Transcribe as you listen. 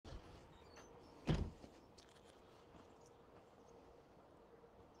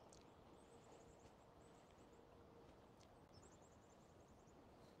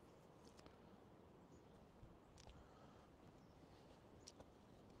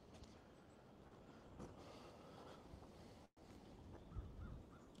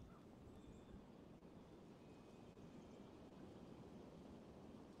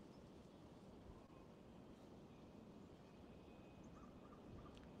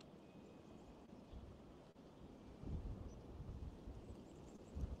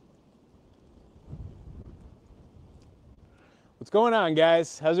What's going on,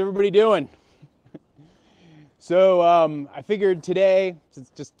 guys? How's everybody doing? So I figured today, since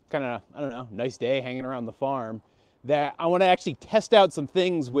it's just kind of, I don't know, nice day hanging around the farm, that I want to actually test out some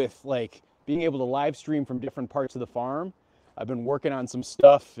things with like being able to live stream from different parts of the farm. I've been working on some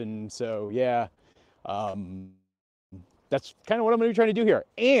stuff, and so yeah, um, that's kind of what I'm going to be trying to do here.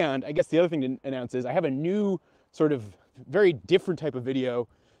 And I guess the other thing to announce is I have a new sort of very different type of video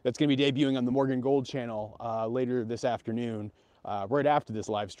that's going to be debuting on the Morgan Gold channel later this afternoon, right after this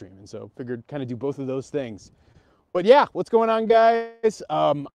live stream. And so figured kind of do both of those things. But yeah, what's going on, guys?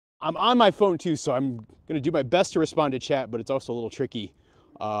 I'm on my phone too, so I'm going to do my best to respond to chat, but it's also a little tricky.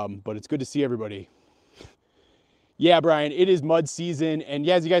 But it's good to see everybody. Yeah, Brian, it is mud season. And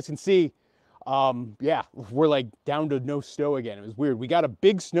yeah, as you guys can see, yeah, we're like down to no snow again. It was weird. We got a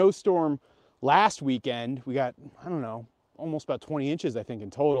big snowstorm last weekend. We got, I don't know, almost about 20 inches, I think,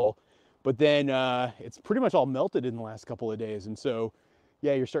 in total. But then it's pretty much all melted in the last couple of days. And so,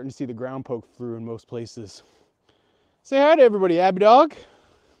 yeah, you're starting to see the ground poke through in most places. Say hi to everybody, Abby Dog.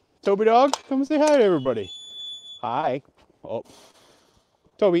 Toby Dog, come say hi to everybody. Hi. Oh,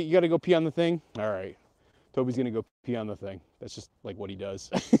 Toby, you got to go pee on the thing? All right. Toby's going to go pee on the thing. That's just like what he does.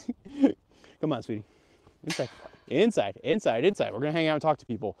 Come on, sweetie. Inside. Inside, inside, inside. We're going to hang out and talk to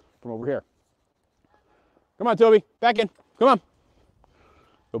people from over here. Come on, Toby. Back in. Come on.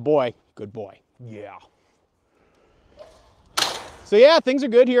 Good boy. Good boy. Yeah. So, yeah, things are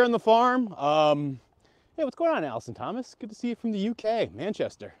good here on the farm. Hey, what's going on, Allison Thomas? Good to see you from the UK,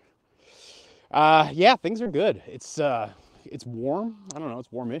 Manchester. Yeah, things are good. It's warm. I don't know.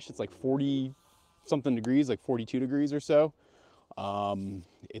 It's warmish. It's like 40 something degrees, like 42 degrees or so.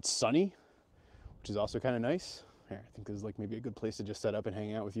 It's sunny, which is also kind of nice. Here, I think this is like maybe a good place to just set up and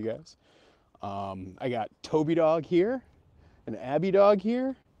hang out with you guys. I got Toby Dog here, and Abby Dog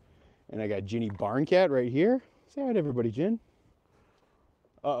here, and I got Ginny Barncat right here. Say hi to everybody, Gin.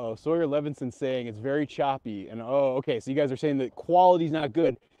 Uh-oh, Sawyer Levinson saying it's very choppy. And oh, okay, so you guys are saying that quality's not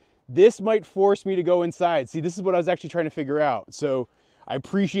good. This might force me to go inside. See, this is what I was actually trying to figure out. So I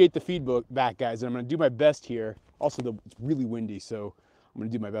appreciate the feedback, guys, and I'm going to do my best here. Also, it's really windy, so I'm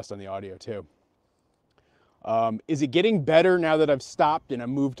going to do my best on the audio, too. Is it getting better now that I've stopped and I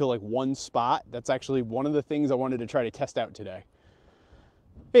moved to like one spot? That's actually one of the things I wanted to try to test out today.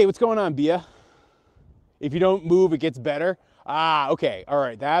 Hey, what's going on, Bia? If you don't move, it gets better. Ah, okay. All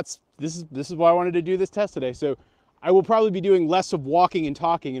right. This is why I wanted to do this test today. So I will probably be doing less of walking and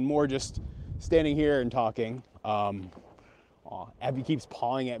talking and more just standing here and talking. Abby keeps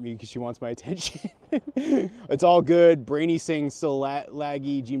pawing at me because she wants my attention. It's all good. Brainy sings still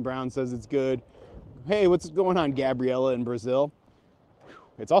laggy. Gene Brown says it's good. Hey, what's going on, Gabriella in Brazil?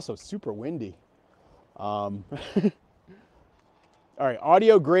 It's also super windy. All right,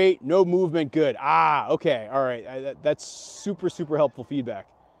 audio great, no movement good. Ah, okay, all right, that's super, super helpful feedback.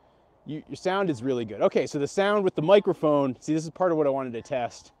 Your sound is really good. Okay, so the sound with the microphone, see, this is part of what I wanted to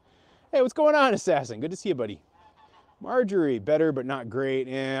test. Hey, what's going on, Assassin? Good to see you, buddy. Marjorie, better but not great.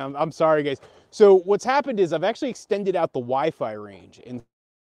 Yeah, I'm sorry, guys. So what's happened is I've actually extended out the Wi-Fi range, and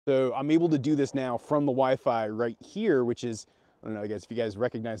so I'm able to do this now from the Wi-Fi right here, which is, I don't know, I guess if you guys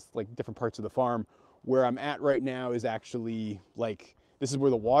recognize like different parts of the farm. Where I'm at right now is actually like, this is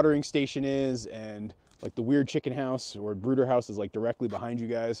where the watering station is, and like the weird chicken house or brooder house is like directly behind you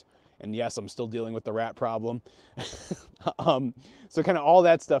guys. And yes, I'm still dealing with the rat problem. So kind of all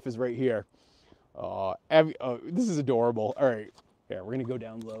that stuff is right here. Abby, oh, this is adorable. All right, here, we're gonna go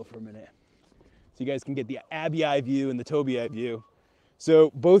down low for a minute. So you guys can get the Abby eye view and the Toby eye view.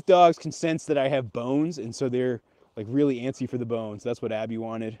 So both dogs can sense that I have bones, and so they're like really antsy for the bones. That's what Abby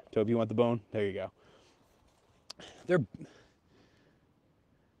wanted. Toby, you want the bone? There you go.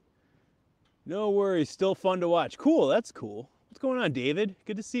 No worries, still fun to watch. Cool, that's cool. What's going on, David?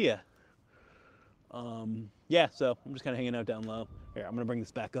 Good to see you. Yeah, so I'm just kind of hanging out down low. Here, I'm gonna bring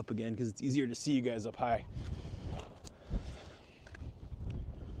this back up again because it's easier to see you guys up high.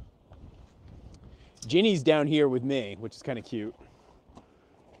 Ginny's down here with me, which is kind of cute.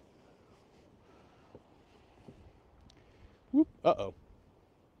 Whoop, uh-oh.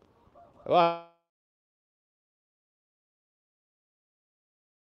 Hello?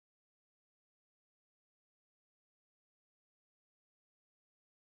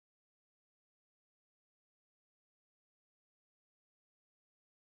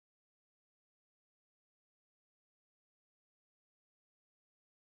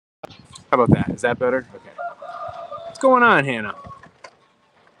 How about that? Is that better? Okay. What's going on, Hannah?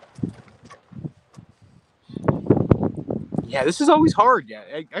 Yeah, this is always hard. Yeah,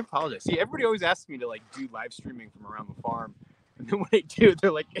 I apologize. See, everybody always asks me to like do live streaming from around the farm, and then when I do,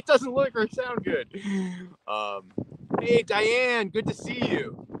 they're like, "It doesn't look or sound good." Hey, Diane, good to see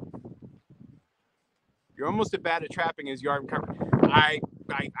you. You're almost as bad at trapping as you are in cover. I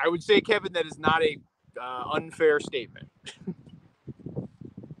would say, Kevin, that is not a unfair statement.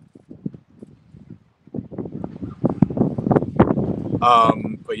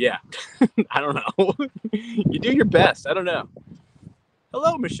 But yeah, I don't know. You do your best. I don't know.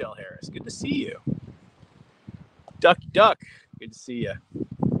 Hello, Michelle Harris. Good to see you. Duck. Good to see you.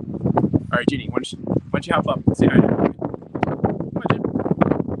 All right, Jeannie, why don't you hop up and say hi? Come on, Jen.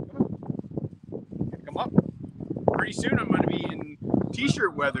 Come up. Pretty soon I'm going to be in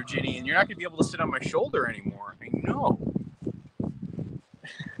t-shirt weather, Ginny, and you're not going to be able to sit on my shoulder anymore. I know.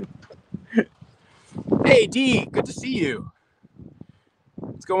 Hey, Dee, good to see you.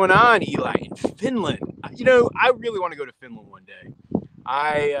 What's going on, Eli, in Finland? You know, I really want to go to Finland one day.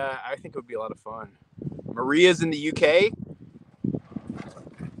 I think it would be a lot of fun. Maria's in the UK.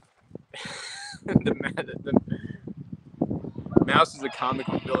 the mouse is a comic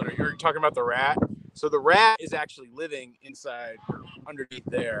book builder. You're talking about the rat? So the rat is actually living inside or underneath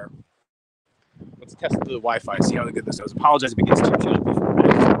there. Let's test the Wi-Fi, see how good this goes. Apologize if it gets too choppy for a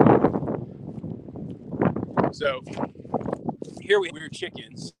minute. So here we have weird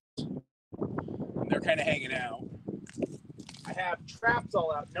chickens. And they're kind of hanging out. I have traps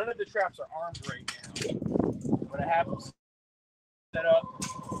all out. None of the traps are armed right now. But I have them set up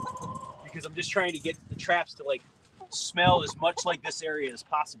because I'm just trying to get the traps to like smell as much like this area as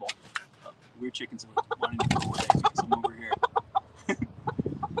possible. Weird chickens wanting to go away. Some over here.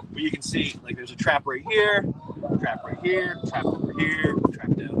 But you can see, like, there's a trap right here, trap right here, trap over here,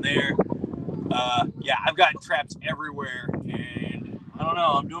 trap down there. Yeah, I've got traps everywhere, and I don't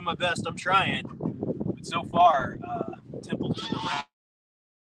know. I'm doing my best. I'm trying, but so far, Temple to the rat.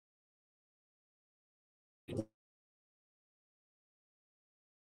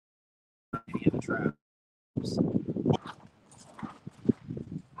 Any of the traps.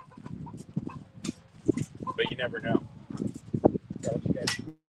 But you never know.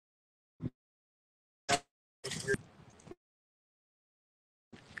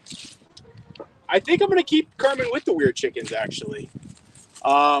 I think I'm going to keep Carmen with the weird chickens, actually.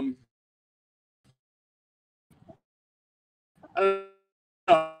 I don't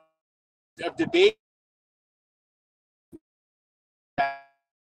know. I've debated.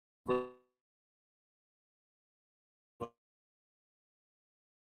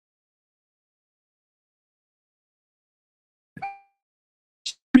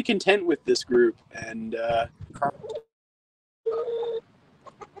 Pretty content with this group, and all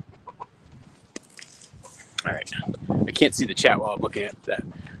right. I can't see the chat while I'm looking at that.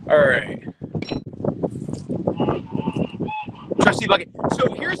 All right. Trustee Bucket.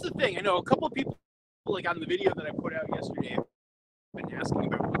 So here's the thing. I know a couple of people, like on the video that I put out yesterday, have been asking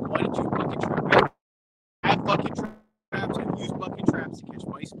about why did you bucket trap? I have bucket traps. I've used bucket traps to catch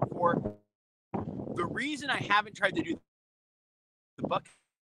mice before. The reason I haven't tried to do the bucket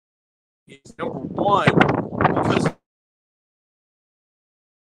is, number one, because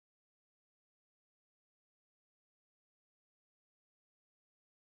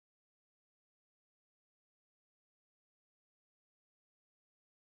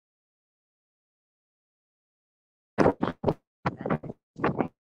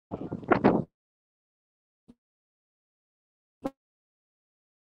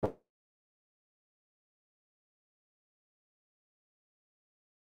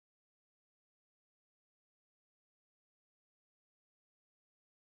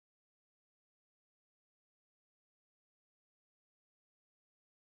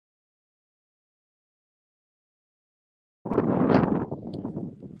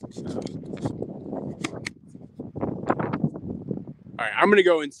all right, I'm going to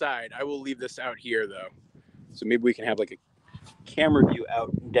go inside. I will leave this out here, though. So maybe we can have like a camera view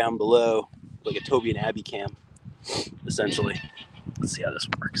out down below, like a Toby and Abby cam, essentially. Let's see how this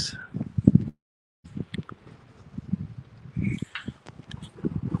works.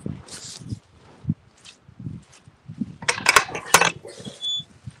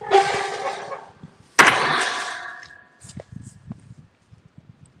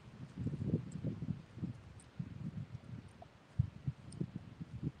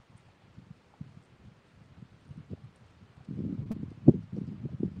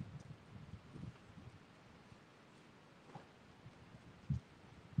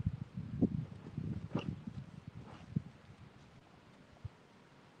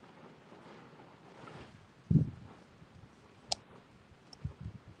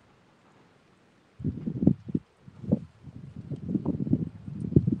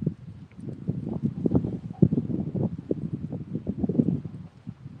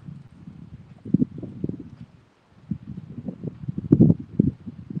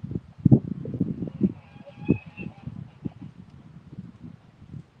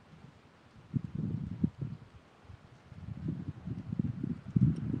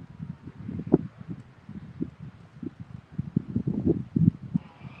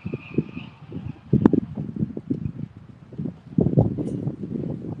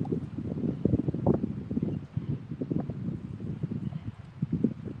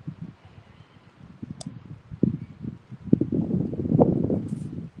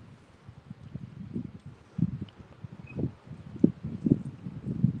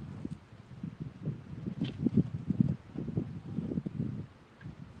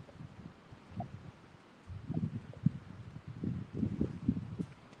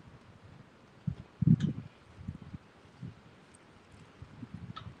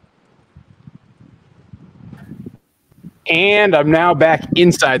 And I'm now back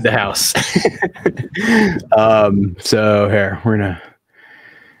inside the house. So here, we're gonna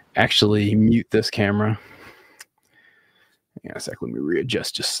actually mute this camera. Yeah, a sec, let me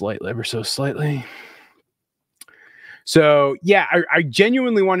readjust just slightly, ever so slightly. So yeah, I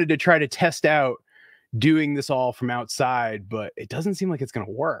genuinely wanted to try to test out doing this all from outside, but it doesn't seem like it's gonna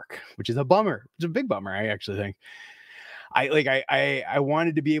work, which is a bummer. It's a big bummer, I actually think. I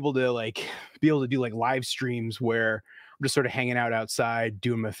wanted to be able to do like live streams where I'm just sort of hanging out outside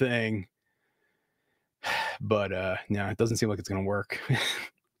doing my thing. But no, it doesn't seem like it's gonna work.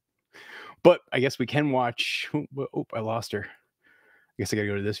 But I guess we can watch. Oh, I lost her. I guess I gotta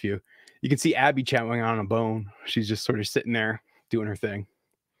go to this view. You can see Abby chowing on a bone. She's just sort of sitting there doing her thing.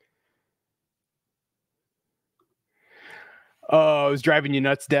 Oh, it was driving you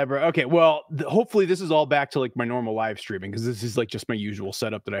nuts, Deborah. Okay, well, hopefully this is all back to like my normal live streaming, because this is like just my usual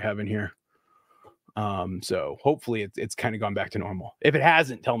setup that I have in here. So hopefully it's kind of gone back to normal. If it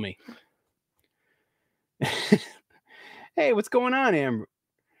hasn't, tell me. Hey, what's going on, Amber?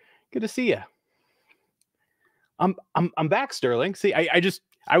 Good to see you. I'm back, Sterling. See,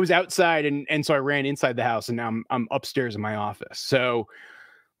 I was outside and so I ran inside the house, and now I'm upstairs in my office. So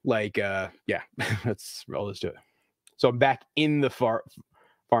like yeah, that's all there is to it. So I'm back in the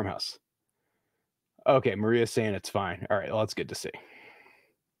farmhouse. Okay, Maria's saying it's fine. All right, well, that's good to see.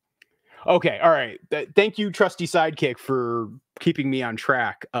 Okay, all right. Thank you, trusty sidekick, for keeping me on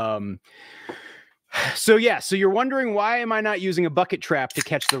track. So yeah, so you're wondering, why am I not using a bucket trap to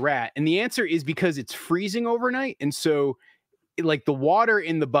catch the rat? And the answer is because it's freezing overnight, and so like the water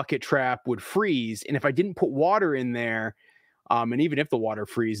in the bucket trap would freeze, and if I didn't put water in there, and even if the water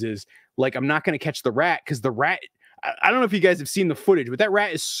freezes, like I'm not going to catch the rat, because the rat, I don't know if you guys have seen the footage, but that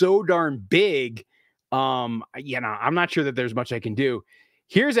rat is so darn big. You know, I'm not sure that there's much I can do.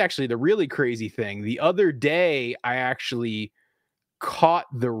 Here's actually the really crazy thing. The other day, I actually caught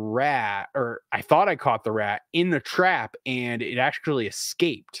the rat, or I thought I caught the rat in the trap, and it actually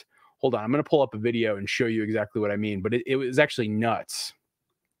escaped. Hold on, I'm going to pull up a video and show you exactly what I mean, but it was actually nuts.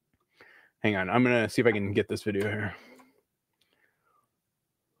 Hang on, I'm going to see if I can get this video here.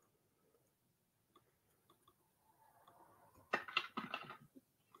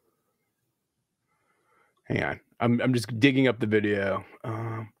 Hang on, I'm just digging up the video.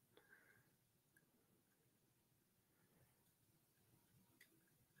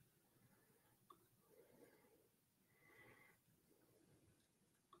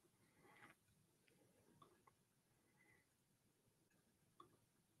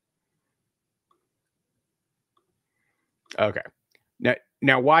 Okay,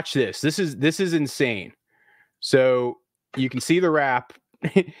 now watch this. This is insane. So you can see the wrap.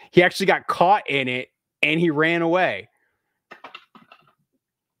 He actually got caught in it, and he ran away.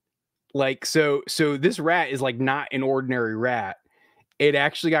 Like, so this rat is like not an ordinary rat. It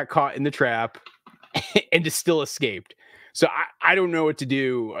actually got caught in the trap and just still escaped. So I don't know what to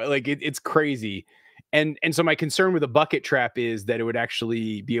do. Like it's crazy. And so my concern with a bucket trap is that it would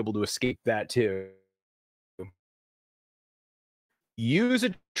actually be able to escape that too. Use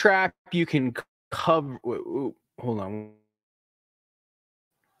a trap you can cover. Hold on.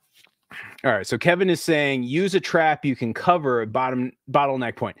 All right, so Kevin is saying use a trap you can cover a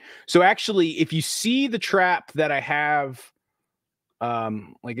bottleneck point. So actually, if you see the trap that I have,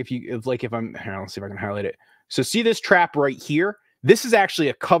 like if I'm here, let's see if I can highlight it. So see this trap right here? This is actually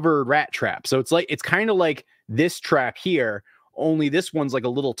a covered rat trap. So it's kind of like this trap here, only this one's like a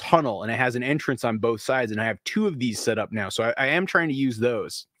little tunnel, and it has an entrance on both sides, and I have two of these set up now. So I am trying to use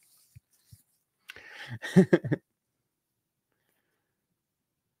those.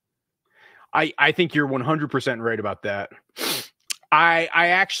 I think you're 100% right about that. I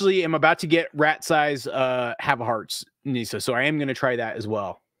actually am about to get rat size have hearts, Nisa, so I am going to try that as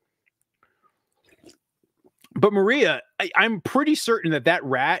well. But Maria, I'm pretty certain that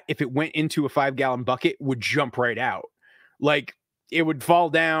rat, if it went into a 5-gallon bucket, would jump right out. Like it would fall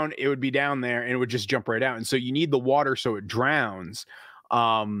down, it would be down there, and it would just jump right out. And so you need the water so it drowns.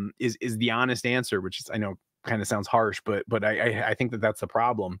 Is the honest answer, which is, I know kind of sounds harsh, but I think that's the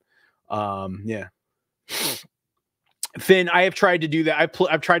problem. Yeah. Finn, I have tried to do that.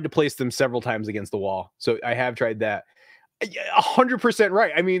 I've tried to place them several times against the wall. So I have tried that. 100%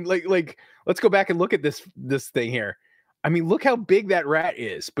 right. I mean, like let's go back and look at this thing here. I mean, look how big that rat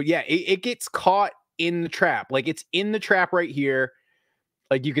is. But yeah, it gets caught in the trap. Like it's in the trap right here.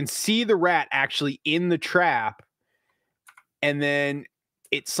 Like you can see the rat actually in the trap. And then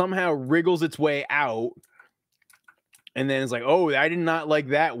it somehow wriggles its way out. And then it's like, oh, I did not like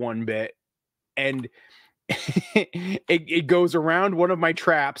that one bit. And it goes around one of my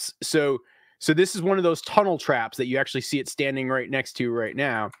traps. So So this is one of those tunnel traps that you actually see it standing right next to right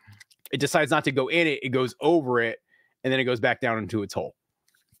now. It decides not to go in it. It goes over it, and then it goes back down into its hole.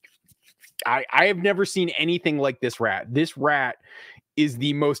 I have never seen anything like this rat. This rat is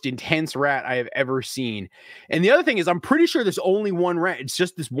the most intense rat I have ever seen. And the other thing is, I'm pretty sure there's only one rat. It's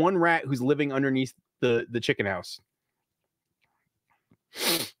just this one rat who's living underneath the chicken house.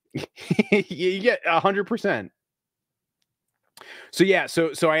 You get 100%. So yeah,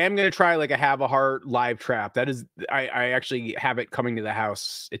 so I am gonna try like a have a heart live trap. That is, I actually have it coming to the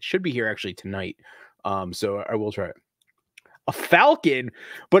house. It should be here actually tonight. So I will try it. A falcon,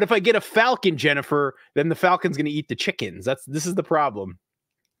 but if I get a falcon, Jennifer, then the falcon's gonna eat the chickens. This is the problem.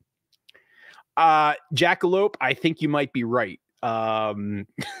 Jackalope, I think you might be right. That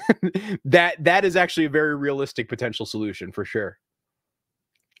is actually a very realistic potential solution for sure.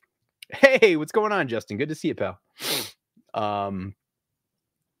 Hey, what's going on, Justin? Good to see you, pal.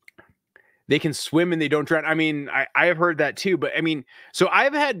 They can swim and they don't drown. I mean, I have heard that too, but I mean, so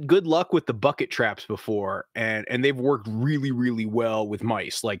I've had good luck with the bucket traps before, and they've worked really, really well with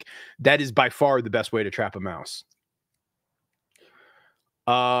mice. Like, that is by far the best way to trap a mouse.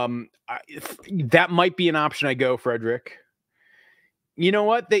 That might be an option I go, Frederick. You know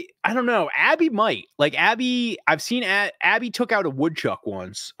what? I don't know. Abby might. Like, Abby, I've seen Abby took out a woodchuck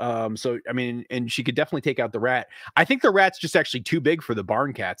once. So, I mean, and she could definitely take out the rat. I think the rat's just actually too big for the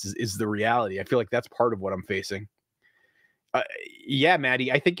barn cats is the reality. I feel like that's part of what I'm facing. Yeah,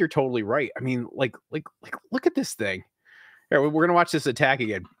 Maddie, I think you're totally right. I mean, like, look at this thing. Here, we're going to watch this attack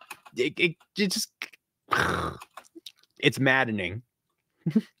again. It just, it's maddening.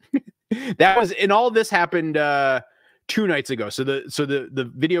 That was, and all this happened, 2 nights ago. So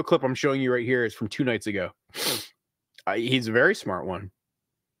the video clip I'm showing you right here is from 2 nights ago. He's a very smart one.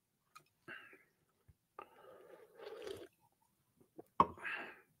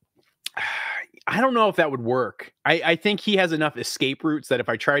 I don't know if that would work. I think he has enough escape routes that if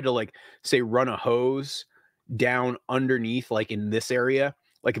I tried to, like, say, run a hose down underneath, like in this area,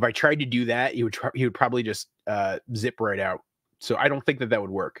 like if I tried to do that, he would probably just zip right out. So I don't think that would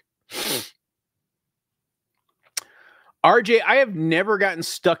work. RJ, I have never gotten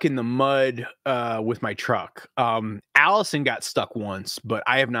stuck in the mud with my truck. Allison got stuck once, but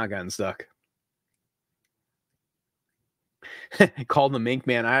I have not gotten stuck. Call the mink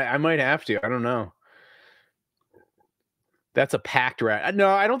man. I might have to. I don't know. That's a packed rat. No,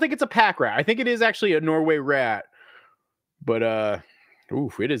 I don't think it's a pack rat. I think it is actually a Norway rat. But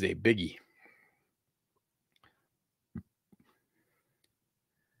oof, it is a biggie.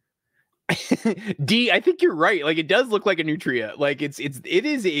 D, I think you're right. Like, it does look like a nutria. Like, it is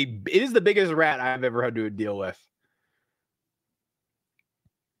the biggest rat I've ever had to deal with.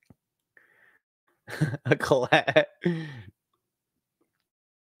 A collat.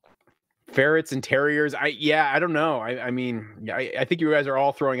 Ferrets and terriers. I don't know. I mean, I think you guys are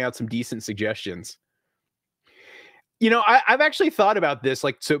all throwing out some decent suggestions. You know, I've actually thought about this.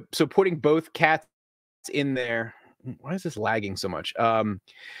 Like, so putting both cats in there. Why is this lagging so much?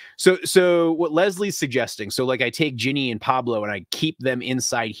 So what Leslie's suggesting, so like I take Ginny and Pablo and I keep them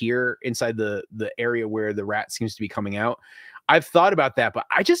inside here, inside the area where the rat seems to be coming out. I've thought about that, but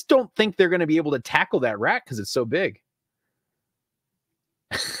I just don't think they're going to be able to tackle that rat because it's so big.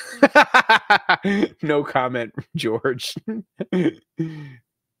 No comment, George.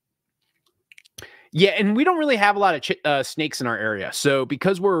 Yeah, and we don't really have a lot of snakes in our area. So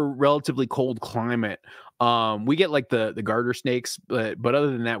because we're a relatively cold climate, we get like the garter snakes, but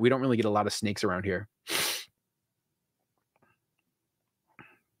other than that, we don't really get a lot of snakes around here.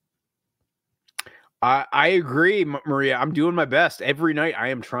 I agree, Maria. I'm doing my best. Every night I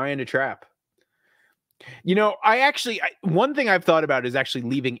am trying to trap. You know, one thing I've thought about is actually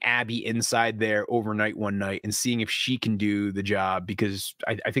leaving Abby inside there overnight one night and seeing if she can do the job, because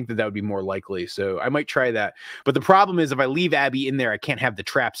I think that would be more likely. So I might try that. But the problem is if I leave Abby in there, I can't have the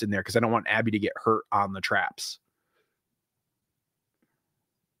traps in there because I don't want Abby to get hurt on the traps.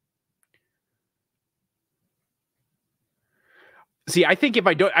 See, I think if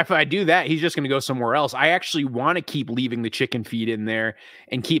I do that, he's just going to go somewhere else. I actually want to keep leaving the chicken feed in there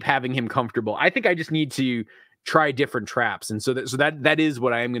and keep having him comfortable. I think I just need to try different traps. And so that is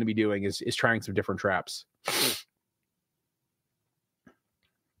what I am going to be doing is trying some different traps.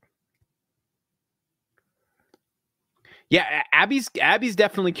 Yeah, Abby's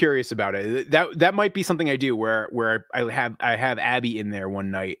definitely curious about it. That might be something I do where I have Abby in there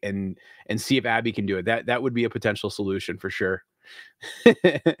one night and see if Abby can do it. That would be a potential solution for sure.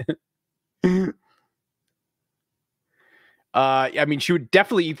 I mean, she would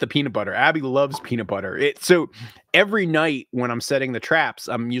definitely eat the peanut butter. Abby loves peanut butter. So every night when I'm setting the traps,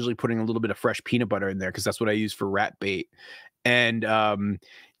 I'm usually putting a little bit of fresh peanut butter in there because that's what I use for rat bait. And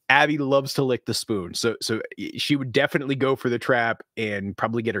Abby loves to lick the spoon. So she would definitely go for the trap and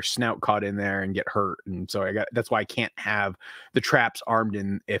probably get her snout caught in there and get hurt. And so that's why I can't have the traps armed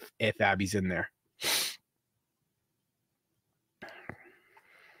in if Abby's in there.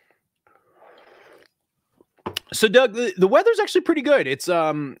 So Doug, the weather's actually pretty good. It's hold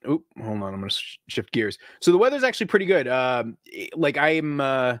on, I'm gonna shift gears. So the weather's actually pretty good. Like I'm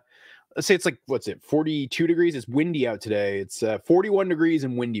let's say it's like, what's it, 42 degrees. It's windy out today. It's 41 degrees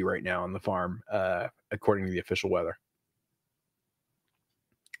and windy right now on the farm, according to the official weather.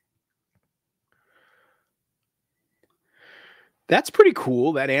 That's pretty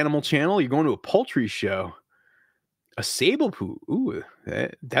cool. That Animal Channel. You're going to a poultry show. A sable poo. Ooh,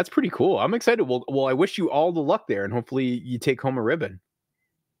 that's pretty cool. I'm excited. Well, I wish you all the luck there, and hopefully you take home a ribbon.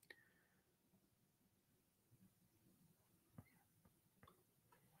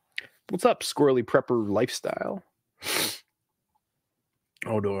 What's up, Squirrely Prepper Lifestyle?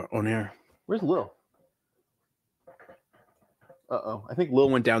 Oh, on air. Where's Lil? Uh-oh. I think Lil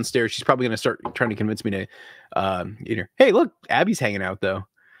went downstairs. She's probably going to start trying to convince me to eat her. Hey, look, Abby's hanging out, though.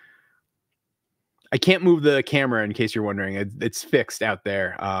 I can't move the camera in case you're wondering. It's fixed out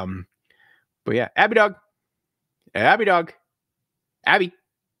there. But yeah, Abby dog. Abby dog. Abby.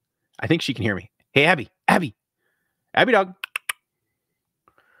 I think she can hear me. Hey, Abby. Abby. Abby dog.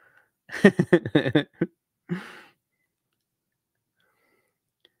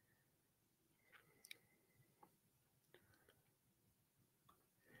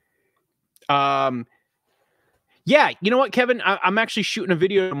 Yeah, you know what, Kevin? I'm actually shooting a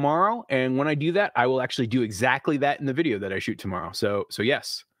video tomorrow, and when I do that, I will actually do exactly that in the video that I shoot tomorrow. So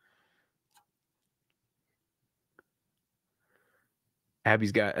yes.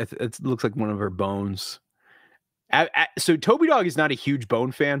 Abby's got it looks like one of her bones. So Toby Dog is not a huge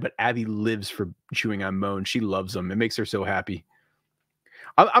bone fan, but Abby lives for chewing on bones. She loves them. It makes her so happy.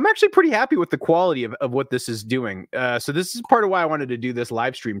 I'm actually pretty happy with the quality of what this is doing. So this is part of why I wanted to do this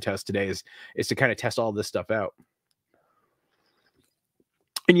live stream test today is to kind of test all this stuff out.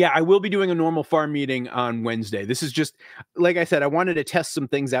 And yeah, I will be doing a normal farm meeting on Wednesday. This is just, like I said, I wanted to test some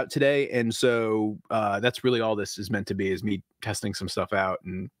things out today. And so that's really all this is meant to be, is me testing some stuff out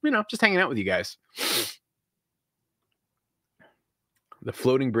and, just hanging out with you guys. The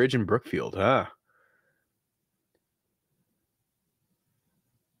floating bridge in Brookfield, huh?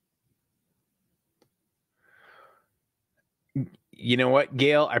 You know what,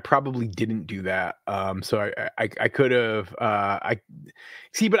 Gail? I probably didn't do that. So I could have. I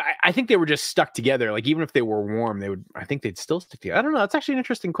see, but I think they were just stuck together. Like even if they were warm, I think they'd still stick together. I don't know. That's actually an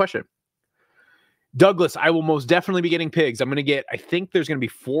interesting question. Douglas, I will most definitely be getting pigs. I'm going to get. I think there's going to be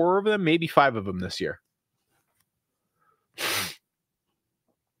 4 of them, maybe 5 of them this year.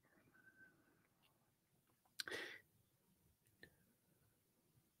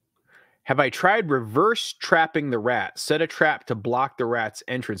 Have I tried reverse trapping the rat? Set a trap to block the rat's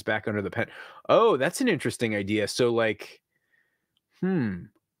entrance back under the pen. Oh, that's an interesting idea. So like,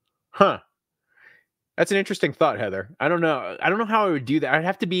 huh. That's an interesting thought, Heather. I don't know. I don't know how I would do that. I'd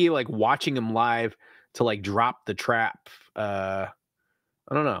have to be like watching him live to like drop the trap. I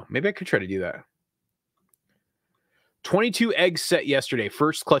don't know. Maybe I could try to do that. 22 eggs set yesterday.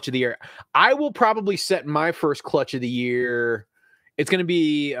 First clutch of the year. I will probably set my first clutch of the year. It's going to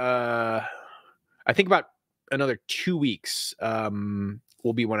be, I think about another 2 weeks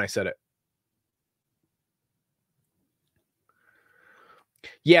will be when I set it.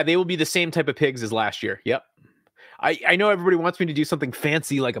 Yeah, they will be the same type of pigs as last year. Yep. I know everybody wants me to do something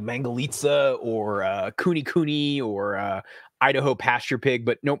fancy like a Mangalitsa or a Kuni or Idaho pasture pig,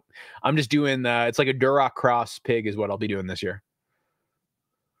 but nope. I'm just doing, it's like a Duroc cross pig is what I'll be doing this year.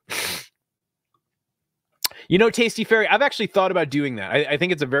 Tasty Fairy, I've actually thought about doing that. I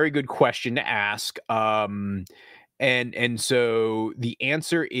think it's a very good question to ask. And so the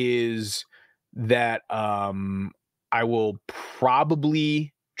answer is that I will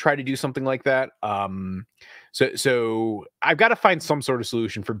probably try to do something like that. So I've got to find some sort of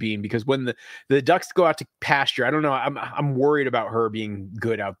solution for Bean, because when the ducks go out to pasture, I don't know. I'm worried about her being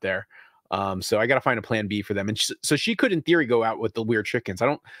good out there. So I got to find a plan B for them. And so she could, in theory, go out with the weird chickens.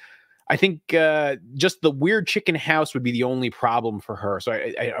 I think just the weird chicken house would be the only problem for her. So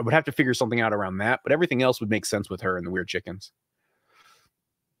I would have to figure something out around that. But everything else would make sense with her and the weird chickens.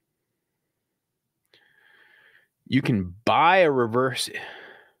 You can buy a reverse.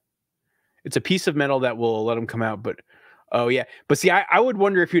 It's a piece of metal that will let them come out. But, oh, yeah. But see, I would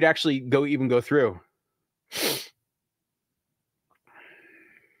wonder if you'd actually go through.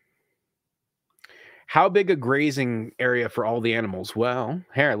 How big a grazing area for all the animals? Well,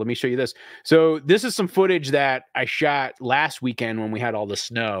 here, let me show you this. So this is some footage that I shot last weekend when we had all the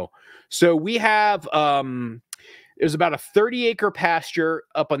snow. So we have, there's about a 30-acre pasture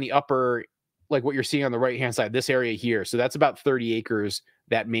up on the upper, like what you're seeing on the right-hand side, this area here. So that's about 30 acres,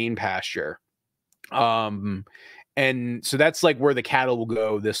 that main pasture. And so that's like where the cattle will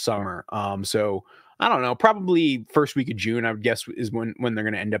go this summer. So I don't know, probably first week of June, I would guess, is when they're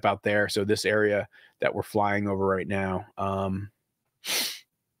going to end up out there. So this area that we're flying over right now.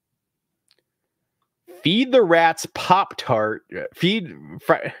 Feed the rats Pop-Tart. Feed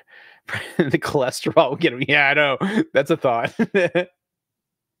the cholesterol will get them. Yeah, I know. That's a thought.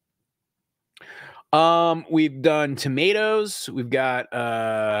 We've done tomatoes. We've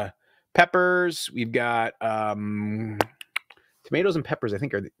got peppers. We've got tomatoes and peppers. I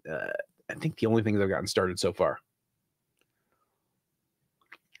think are the only things I've gotten started so far.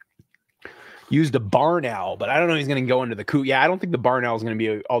 Used a barn owl, but I don't know if he's going to go into the coop. Yeah, I don't think the barn owl is going to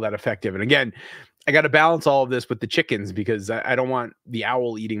be all that effective. And again, I got to balance all of this with the chickens because I don't want the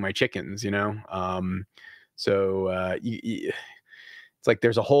owl eating my chickens, you know? It's like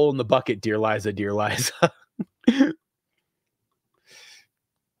there's a hole in the bucket, dear Liza, dear Liza.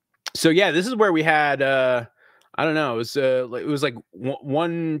 So yeah, this is where we had, I don't know, it was like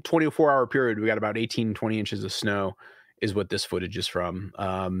one 24-hour period. We got about 18, 20 inches of snow is what this footage is from.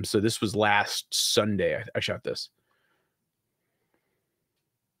 So this was last Sunday. I shot this.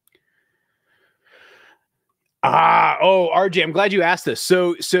 RJ, I'm glad you asked this.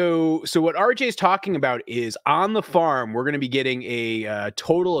 So what RJ is talking about is on the farm, we're going to be getting a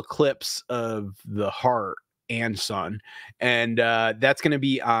total eclipse of the heart and sun. And that's going to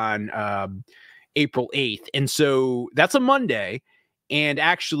be on April 8th. And so that's a Monday. And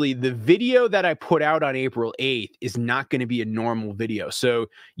actually, the video that I put out on April 8th is not going to be a normal video. So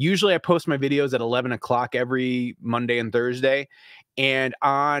usually I post my videos at 11 o'clock every Monday and Thursday. And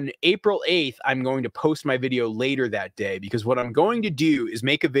on April 8th, I'm going to post my video later that day because what I'm going to do is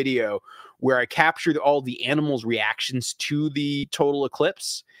make a video where I capture all the animals' reactions to the total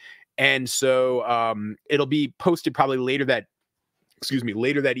eclipse. And so it'll be posted probably later that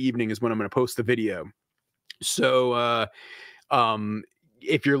evening is when I'm going to post the video. So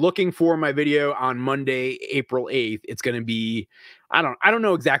if you're looking for my video on Monday, April 8th, it's going to be, I don't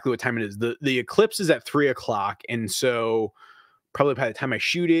know exactly what time it is. The eclipse is at 3 o'clock. And so probably by the time I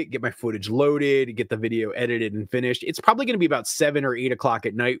shoot it, get my footage loaded, get the video edited and finished, it's probably going to be about 7 or 8 o'clock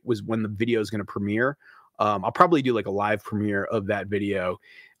at night was when the video is going to premiere. I'll probably do like a live premiere of that video.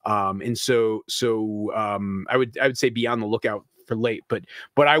 And so I would say be on the lookout for late, but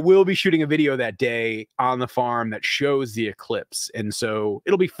I will be shooting a video that day on the farm that shows the eclipse. And so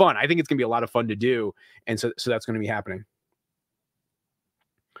it'll be fun. I think it's gonna be a lot of fun to do. And so that's going to be happening.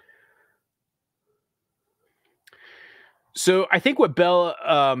 So I think what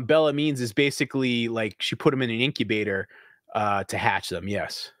Bella means is basically like she put them in an incubator to hatch them.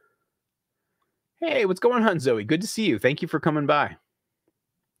 Yes. Hey, what's going on, Zoe? Good to see you. Thank you for coming by.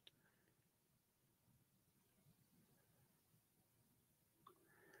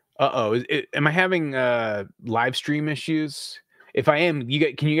 Am I having live stream issues? If I am,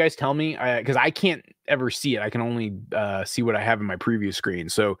 can you guys tell me? Because I can't ever see it. I can only see what I have in my preview screen.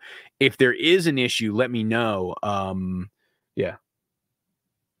 So if there is an issue, let me know. Yeah.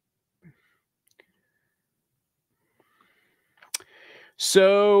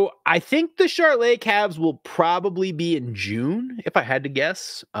 So I think the Charlet calves will probably be in June, if I had to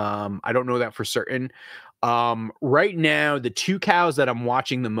guess. I don't know that for certain. Right now, the two cows that I'm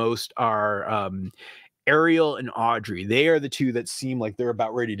watching the most are Ariel and Audrey. They are the two that seem like they're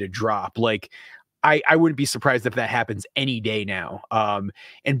about ready to drop. Like, I wouldn't be surprised if that happens any day now.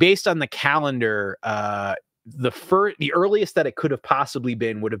 And based on the calendar, the earliest that it could have possibly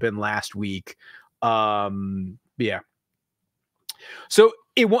been would have been last week. Yeah. So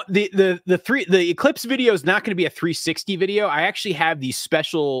the eclipse video is not going to be a 360 video. I actually have these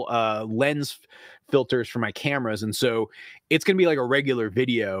special lens filters for my cameras, and so it's going to be like a regular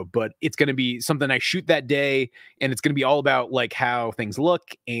video, but it's going to be something I shoot that day, and it's going to be all about like how things look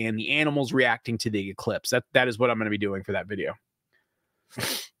and the animals reacting to the eclipse. That is what I'm going to be doing for that video.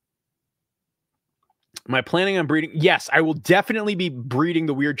 Am I planning on breeding? Yes, I will definitely be breeding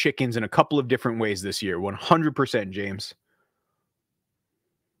the weird chickens in a couple of different ways this year. 100%, James.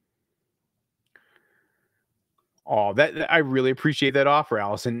 Oh, I really appreciate that offer,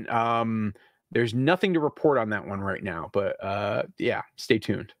 Allison. There's nothing to report on that one right now, but yeah, stay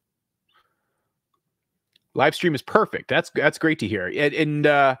tuned. Live stream is perfect. That's great to hear. And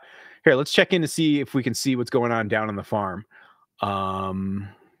here, let's check in to see if we can see what's going on down on the farm.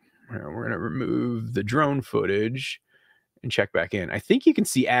 we're gonna remove the drone footage and check back in. I think you can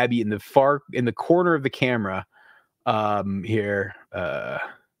see Abby in the corner of the camera. Here,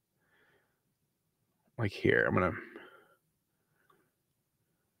 like here.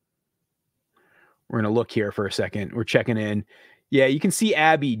 We're gonna look here for a second. We're checking in. Yeah, you can see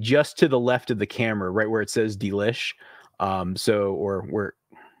Abby just to the left of the camera, right where it says Delish. Or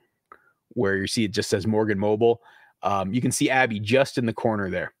where you see it just says Morgan Mobile. You can see Abby just in the corner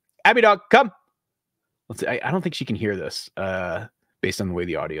there. Abby dog, come. Let's see, I don't think she can hear this based on the way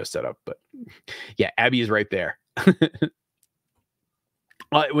the audio is set up, but yeah, Abby is right there.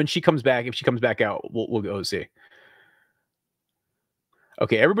 When she comes back, if she comes back out, we'll go see.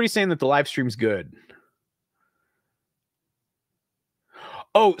 Okay, everybody's saying that the live stream's good.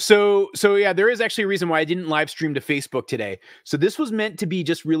 Oh, so yeah, there is actually a reason why I didn't live stream to Facebook today. So this was meant to be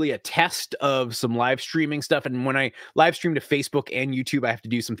just really a test of some live streaming stuff. And when I live stream to Facebook and YouTube, I have to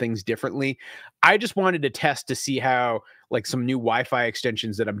do some things differently. I just wanted to test to see how like some new Wi-Fi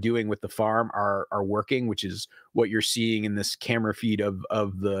extensions that I'm doing with the farm are working, which is what you're seeing in this camera feed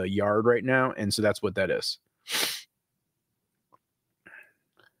of the yard right now. And so that's what that is.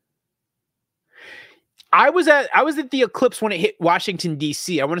 I was at the eclipse when it hit Washington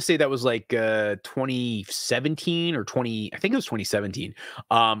D.C. I want to say that was like 2017 or 20. I think it was 2017.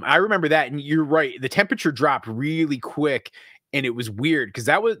 I remember that, and you're right. The temperature dropped really quick, and it was weird because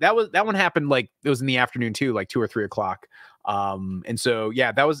that one happened like it was in the afternoon too, like 2 or 3 o'clock. And so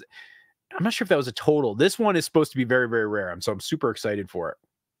yeah, that was. I'm not sure if that was a total. This one is supposed to be very, very rare. So I'm super excited for it.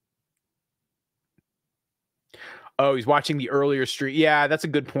 Oh, he's watching the earlier stream. Yeah, that's a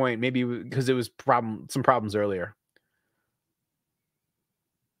good point. Maybe because it was some problems earlier.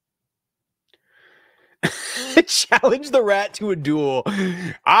 Challenge the rat to a duel.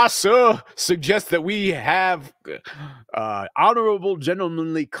 I suggest that we have honorable,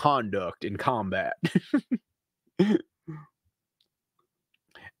 gentlemanly conduct in combat.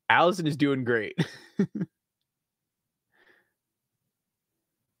 Allison is doing great.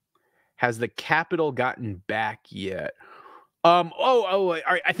 Has the Capitol gotten back yet?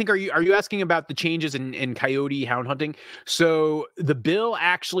 I think are you asking about the changes in coyote hound hunting? So the bill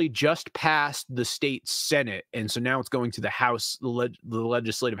actually just passed the state Senate, and so now it's going to the House, the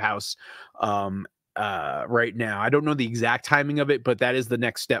legislative House, right now. I don't know the exact timing of it, but that is the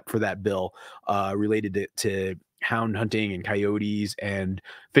next step for that bill, related to hound hunting and coyotes and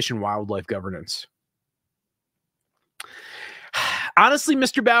fish and wildlife governance. Honestly,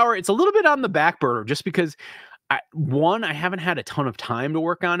 Mr. Bauer, it's a little bit on the back burner just because I haven't had a ton of time to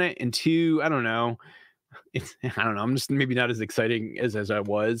work on it, and two, I don't know. I'm just maybe not as exciting as I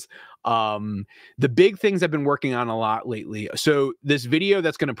was. The big things I've been working on a lot lately. So this video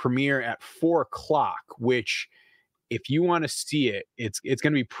that's going to premiere at 4 o'clock, which if you want to see it, it's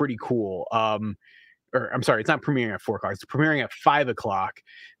going to be pretty cool. Or I'm sorry, it's not premiering at 4 o'clock. It's premiering at 5 o'clock.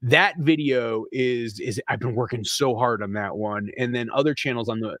 That video is I've been working so hard on that one. And then other channels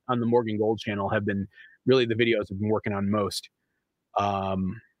on the Morgan Gold channel have been really the videos I've been working on most.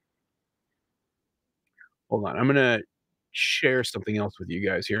 Hold on. I'm going to share something else with you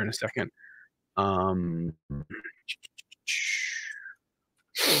guys here in a second.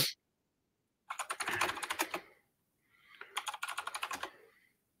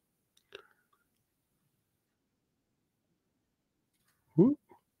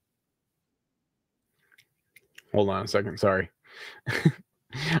 Hold on a second. Sorry.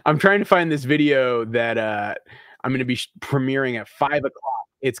 I'm trying to find this video that I'm going to be premiering at 5 o'clock.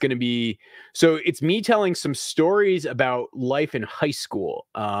 It's going to be, so it's me telling some stories about life in high school.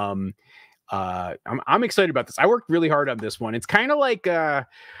 I'm excited about this. I worked really hard on this one. It's kind of like, I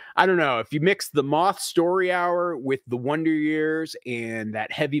don't know, if you mix the Moth Story Hour with the Wonder Years and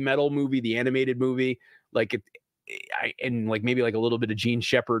that heavy metal movie, the animated movie, like and like maybe like a little bit of Gene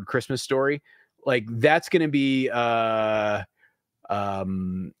Shepherd Christmas Story, like that's going to be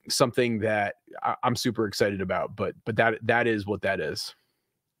something that I'm super excited about, but that is what that is.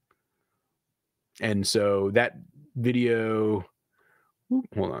 And so that video,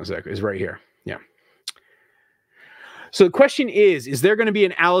 hold on a second, is right here. Yeah. So the question is there going to be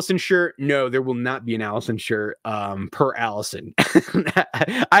an Allison shirt? No, there will not be an Allison shirt, per Allison.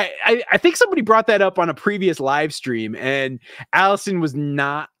 I think somebody brought that up on a previous live stream, and Allison was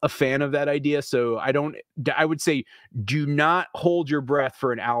not a fan of that idea. So I would say do not hold your breath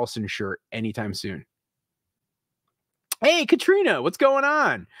for an Allison shirt anytime soon. Hey, Katrina, what's going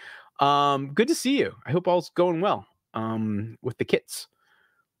on? Good to see you. I hope all's going well, with the kits.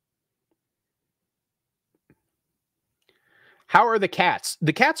 How are the cats?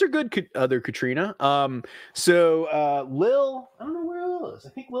 The cats are good, other Katrina. So Lil, I don't know Lil is? I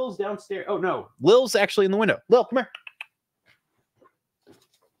think Lil's downstairs. Oh no, Lil's actually in the window. Lil, come here.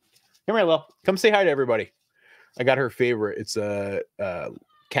 Come here, Lil. Come say hi to everybody. I got her favorite. It's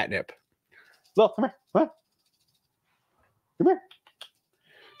catnip. Lil, come here. What? Come here.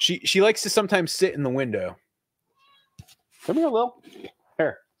 She likes to sometimes sit in the window. Come here, Lil.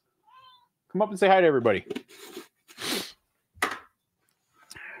 Here. Come up and say hi to everybody.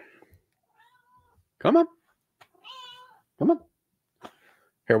 Come on. Come on.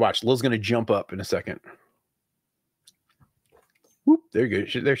 Here, watch. Lil's going to jump up in a second. Whoop, there you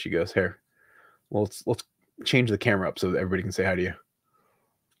go. There she goes. Here. Well, let's change the camera up so that everybody can say hi to you.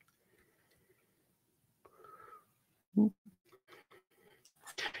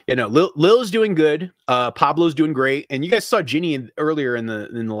 Yeah, no, Lil's doing good. Pablo's doing great, and you guys saw Ginny earlier in the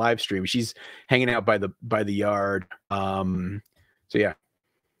live stream. She's hanging out by the yard. So yeah,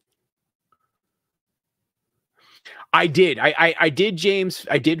 I did. I did, James.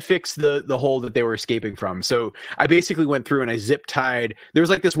 I did fix the hole that they were escaping from. So I basically went through and I zip tied. There was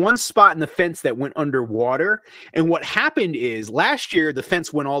like this one spot in the fence that went underwater. And what happened is last year the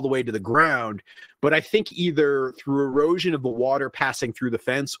fence went all the way to the ground. But I think either through erosion of the water passing through the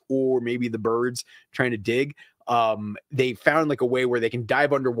fence or maybe the birds trying to dig, they found like a way where they can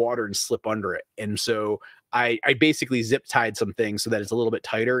dive underwater and slip under it. And so I basically zip tied some things so that it's a little bit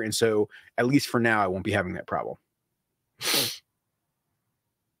tighter. And so at least for now, I won't be having that problem.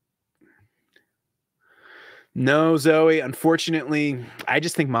 No, Zoe, unfortunately, I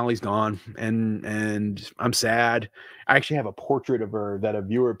just think Molly's gone and I'm sad. I actually have a portrait of her that a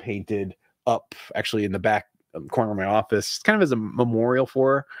viewer painted up actually in the back corner of my office, kind of as a memorial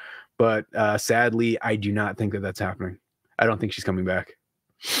for her. But sadly, I do not think that that's happening. I don't think she's coming back.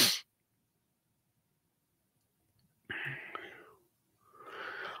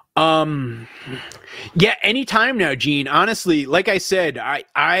 Yeah, anytime now, Gene. Honestly, like I said, I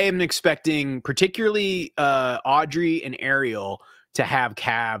am expecting particularly Audrey and Ariel to have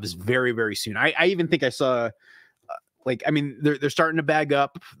calves very, very soon. I even think I saw like, I mean, they're starting to bag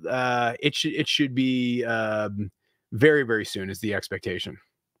up. It should be very, very soon is the expectation.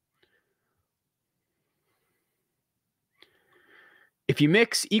 If you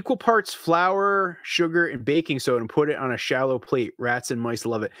mix equal parts flour, sugar, and baking soda and put it on a shallow plate, rats and mice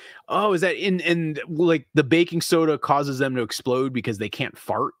love it. Oh, is that in like the baking soda causes them to explode because they can't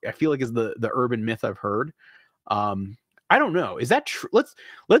fart? I feel like is the urban myth I've heard. I don't know. Is that true?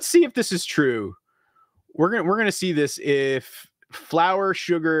 Let's see if this is true. We're gonna see this if flour,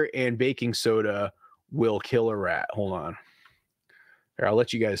 sugar, and baking soda will kill a rat. Hold on. Here, I'll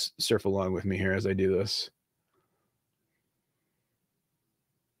let you guys surf along with me here as I do this.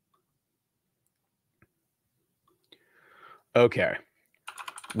 Okay.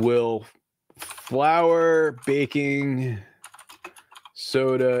 Will flour, baking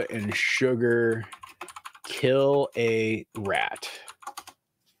soda, and sugar kill a rat?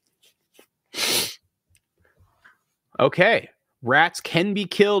 Okay. Rats can be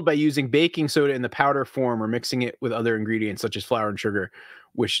killed by using baking soda in the powder form or mixing it with other ingredients such as flour and sugar,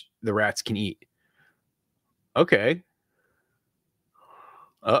 which the rats can eat. Okay.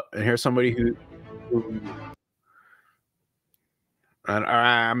 And here's somebody who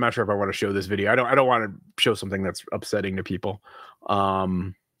I'm not sure if I want to show this video. I don't want to show something that's upsetting to people.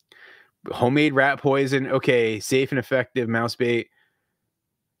 Homemade rat poison. Okay. Safe and effective mouse bait.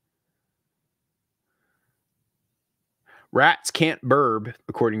 Rats can't burb,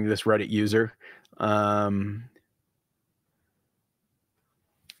 according to this Reddit user.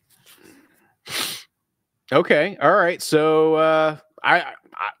 Okay. All right. So I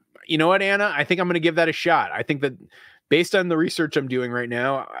you know what, Anna? I think I'm going to give that a shot. I think that based on the research I'm doing right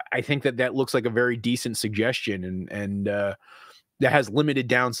now, I think that looks like a very decent suggestion and that has limited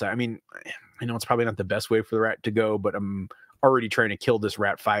downside. I mean, I know it's probably not the best way for the rat to go, but I'm already trying to kill this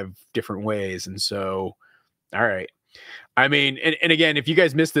rat 5 different ways. And so, all right. I mean, and again, if you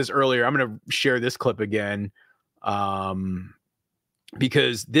guys missed this earlier, I'm going to share this clip again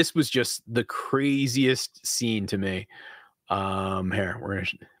because this was just the craziest scene to me. Here, we're going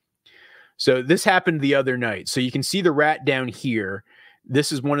to... So this happened the other night. So you can see the rat down here.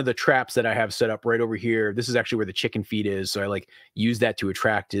 This is one of the traps that I have set up right over here. This is actually where the chicken feed is. So I like use that to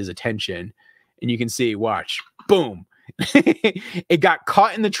attract his attention. And you can see, watch, boom. It got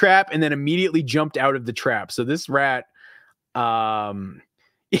caught in the trap and then immediately jumped out of the trap. So this rat, what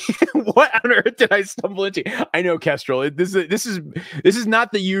on earth did I stumble into? I know, Kestrel. This is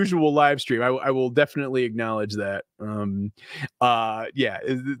not the usual live stream. I will definitely acknowledge that. Yeah,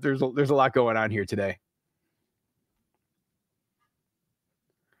 there's a lot going on here today.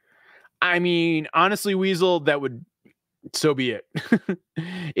 I mean, honestly, Weasel, that would so be it.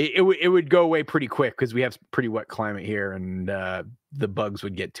 it would go away pretty quick because we have pretty wet climate here, and the bugs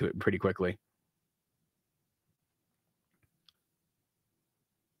would get to it pretty quickly.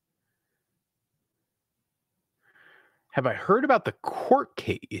 Have I heard about the court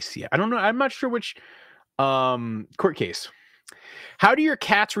case yet? I don't know. I'm not sure which court case. How do your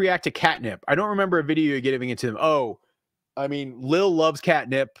cats react to catnip? I don't remember a video you giving it to them. Oh, I mean, Lil loves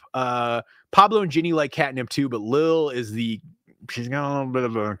catnip. Pablo and Ginny like catnip too, but Lil is she's got a little bit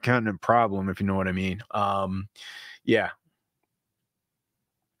of a catnip problem, if you know what I mean. Yeah.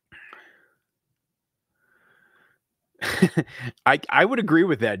 I would agree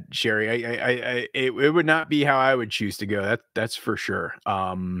with that, Sherry. It would not be how I would choose to go. That's for sure.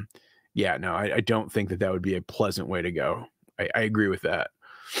 Yeah, no, I don't think that would be a pleasant way to go. I agree with that.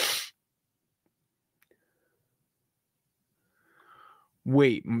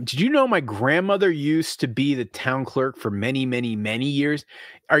 Wait, did you know my grandmother used to be the town clerk for many, many, many years?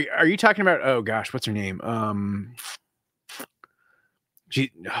 Are you talking about? Oh gosh, what's her name? Oh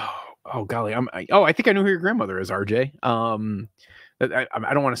golly, I think I know who your grandmother is, RJ. I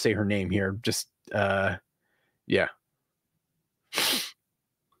don't want to say her name here. Just yeah.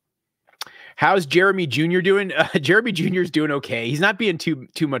 How's Jeremy Jr. doing? Jeremy Jr. is doing okay. He's not being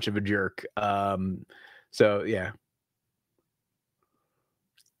too much of a jerk. So yeah.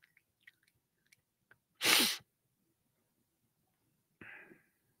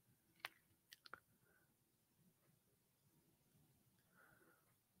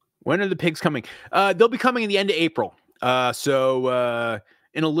 When are the pigs coming? They'll be coming in the end of April. So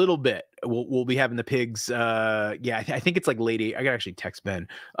in a little bit, we'll be having the pigs. Yeah, I think it's like late. I gotta actually text Ben.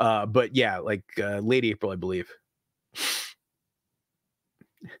 But yeah, like late April, I believe.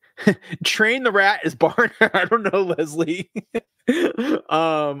 Train the rat is barn. I don't know, Leslie.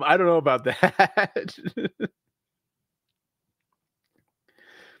 I don't know about that.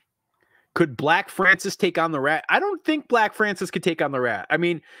 Could Black Francis take on the rat? I don't think Black Francis could take on the rat. I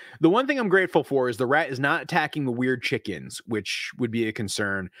mean, the one thing I'm grateful for is the rat is not attacking the weird chickens, which would be a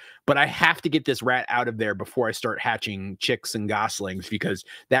concern. But I have to get this rat out of there before I start hatching chicks and goslings, because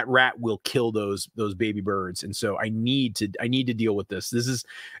that rat will kill those baby birds. And so I need to deal with this. It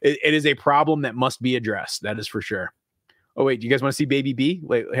is a problem that must be addressed. That is for sure. Oh wait, do you guys want to see baby B?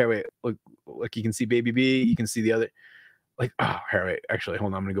 Wait, look, you can see baby B. You can see the other. Like, oh, here, wait, actually,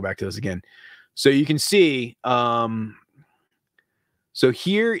 hold on. I'm going to go back to this again. So you can see, so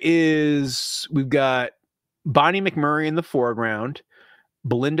here we've got Bonnie McMurray in the foreground.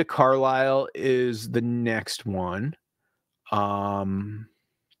 Belinda Carlisle is the next one.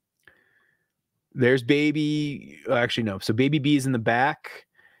 There's baby, actually, no. So baby B is in the back.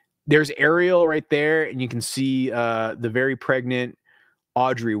 There's Ariel right there. And you can see the very pregnant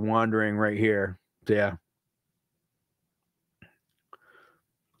Audrey wandering right here. So, yeah.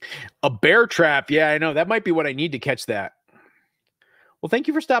 A bear trap. Yeah, I know. That might be what I need to catch that. Well, thank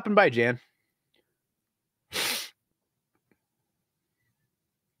you for stopping by, Jan.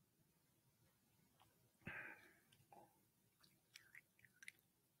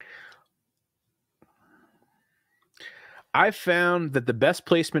 I found that the best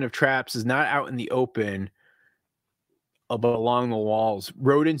placement of traps is not out in the open, but along the walls.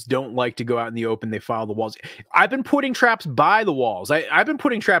 Rodents don't like to go out in the open. They follow the walls. I've been putting traps by the walls. I've been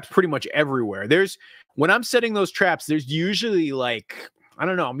putting traps pretty much everywhere. When I'm setting those traps, there's usually like, I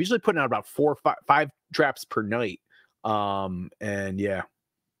don't know, I'm usually putting out about 4 or 5 traps per night. And yeah.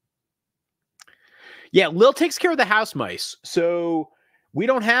 Yeah, Lil takes care of the house mice. So we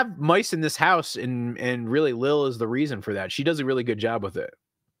don't have mice in this house, and really Lil is the reason for that. She does a really good job with it.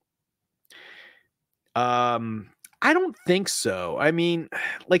 I don't think so. I mean,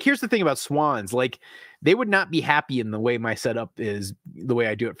 like, here's the thing about swans. Like, they would not be happy in the way my setup is, the way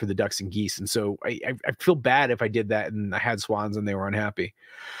I do it for the ducks and geese. And so I feel bad if I did that and I had swans and they were unhappy.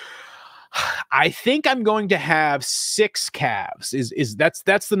 I think I'm going to have 6 calves.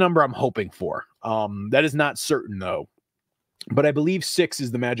 That's the number I'm hoping for. That is not certain though, but I believe 6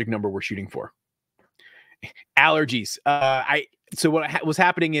 is the magic number we're shooting for. Allergies. So what was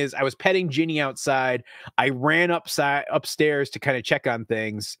happening is I was petting Ginny outside. I ran upstairs to kind of check on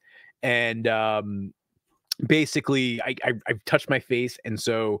things, and basically I touched my face, and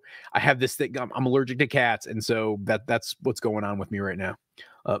so I have this thing. I'm allergic to cats, and so that's what's going on with me right now.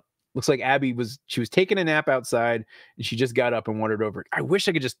 Looks like Abby was taking a nap outside, and she just got up and wandered over. I wish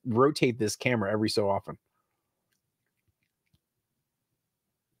I could just rotate this camera every so often.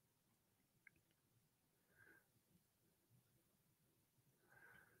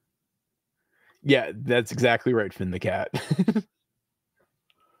 Yeah, that's exactly right, Finn the cat.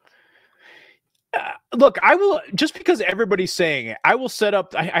 Look, I will, just because everybody's saying it, I will set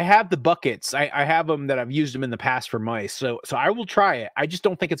up. I have the buckets. I have them that I've used them in the past for mice. So I will try it. I just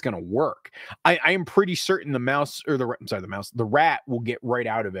don't think it's going to work. I am pretty certain the mouse or the rat will get right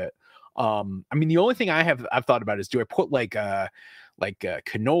out of it. I mean, the only thing I've thought about is, do I put like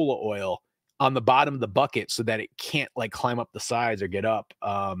canola oil on the bottom of the bucket so that it can't like climb up the sides or get up.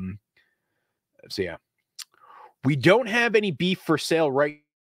 So yeah, we don't have any beef for sale right.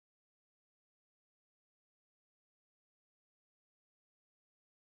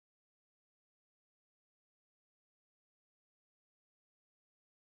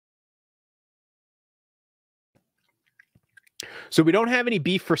 So we don't have any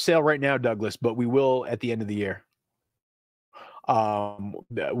beef for sale right now, Douglas, but we will at the end of the year.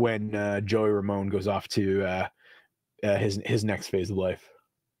 When Joey Ramone goes off to his next phase of life.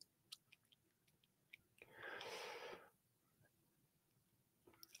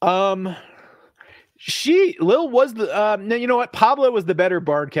 Lil was the no, you know what? Pablo was the better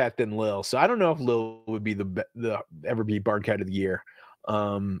barn cat than Lil, so I don't know if Lil would be the ever be barn cat of the year. I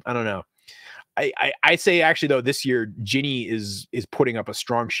don't know. I say actually though this year Ginny is putting up a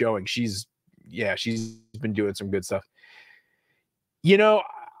strong showing. She's been doing some good stuff. You know,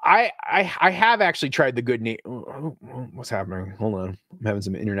 I have actually tried the good name. What's happening? Hold on, I'm having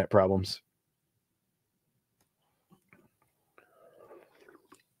some internet problems.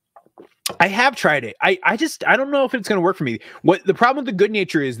 I have tried it. I don't know if it's going to work for me. What the problem with the good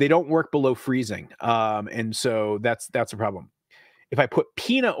nature is, they don't work below freezing. And so that's a problem. If I put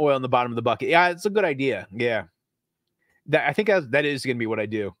peanut oil in the bottom of the bucket, yeah, it's a good idea. Yeah. I think that is going to be what I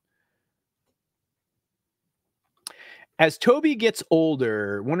do. As Toby gets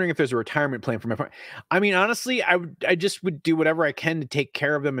older, wondering if there's a retirement plan for my farm. I mean, honestly, I just would do whatever I can to take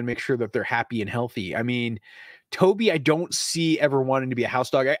care of them and make sure that they're happy and healthy. I mean, Toby, I don't see ever wanting to be a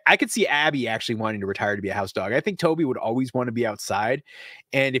house dog. I could see Abby actually wanting to retire to be a house dog. I think Toby would always want to be outside.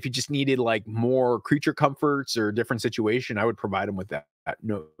 And if he just needed like more creature comforts or a different situation, I would provide him with that.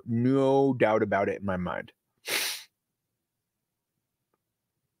 No doubt about it in my mind.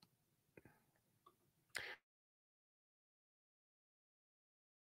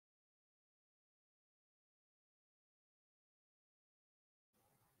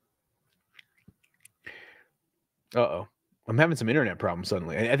 Uh-oh. I'm having some internet problems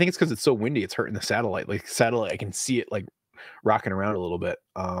suddenly. I think it's because it's so windy. It's hurting the satellite. Like satellite, I can see it like rocking around a little bit.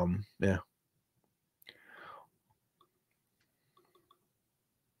 Yeah.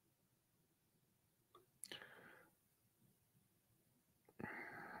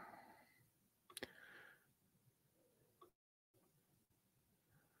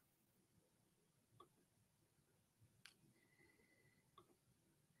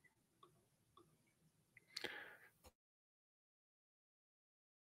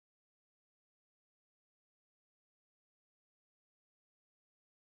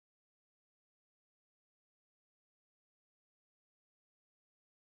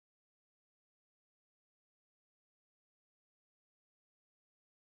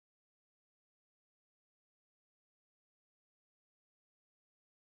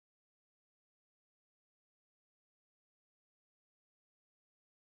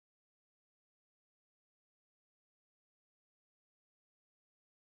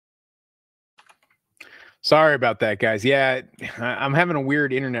 Sorry about that, guys. Yeah, I'm having a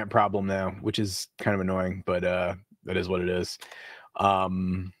weird internet problem now, which is kind of annoying, but that is what it is.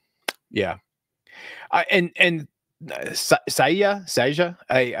 Yeah. And Saija,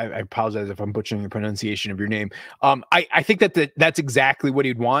 I apologize if I'm butchering the pronunciation of your name. I think that's exactly what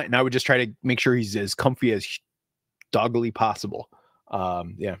he'd want, and I would just try to make sure he's as comfy as doggily possible.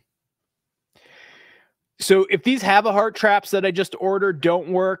 Yeah. So if these have a heart traps that I just ordered don't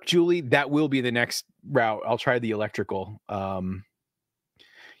work, Julie, that will be the next route. I'll try the electrical.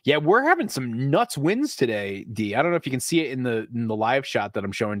 Yeah, we're having some nuts winds today, D. I don't know if you can see it in the live shot that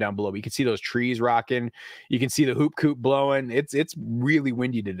I'm showing down below. But you can see those trees rocking. You can see the hoop coop blowing. It's really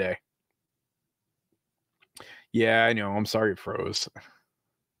windy today. Yeah, I know. I'm sorry it froze.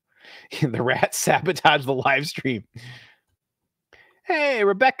 The rat sabotaged the live stream. Hey,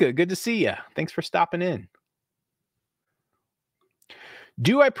 Rebecca, good to see you. Thanks for stopping in.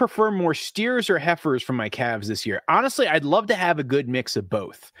 Do I prefer more steers or heifers for my calves this year? Honestly, I'd love to have a good mix of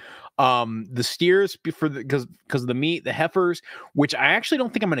both. The steers because of the meat, the heifers, which I actually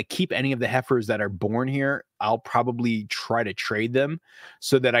don't think I'm going to keep any of the heifers that are born here. I'll probably try to trade them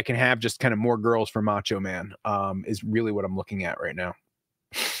so that I can have just kind of more girls for Macho Man. Is really what I'm looking at right now.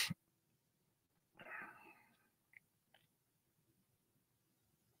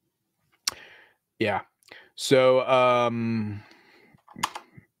 Yeah. So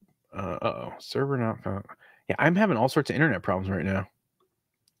Uh-oh, server not found. Yeah, I'm having all sorts of internet problems right now.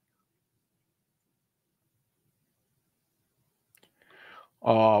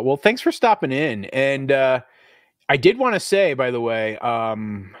 Well, thanks for stopping in. And I did want to say, by the way,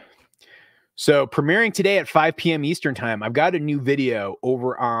 so premiering today at 5 p.m. Eastern time, I've got a new video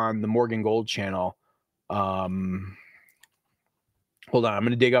over on the Morgan Gold channel. Hold on, I'm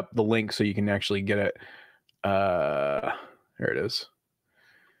going to dig up the link so you can actually get it. There it is.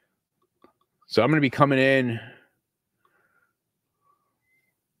 So I'm going to be coming in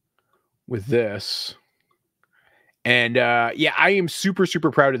with this. And yeah, I am super, super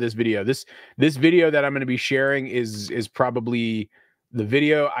proud of this video. This video that I'm going to be sharing is probably the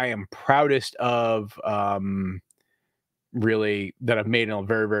video I am proudest of, really, that I've made in a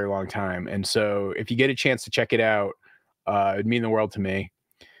very, very long time. And so if you get a chance to check it out, it'd mean the world to me.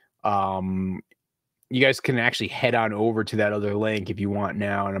 You guys can actually head on over to that other link if you want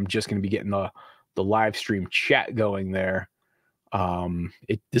now. And I'm just going to be getting the live stream chat going there.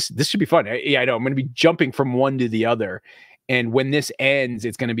 This should be fun. Yeah, I know. I'm going to be jumping from one to the other. And when this ends,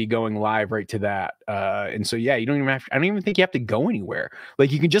 it's going to be going live right to that. And so, yeah, you don't even have, I don't even think you have to go anywhere.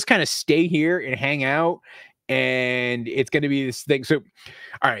 Like, you can just kind of stay here and hang out, and it's going to be this thing. So,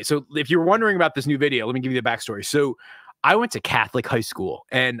 all right. So if you're wondering about this new video, let me give you the backstory. So I went to Catholic high school,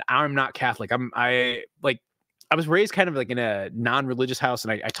 and I'm not Catholic. I was raised kind of like in a non-religious house.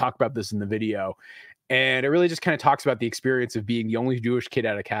 And I talk about this in the video, and it really just kind of talks about the experience of being the only Jewish kid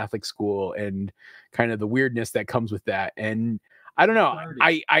at a Catholic school and kind of the weirdness that comes with that. And I don't know,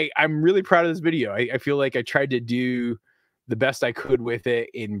 I'm really proud of this video. I feel like I tried to do the best I could with it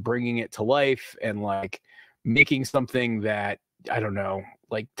in bringing it to life and like making something that, I don't know,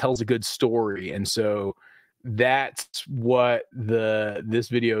 like tells a good story. And so that's what this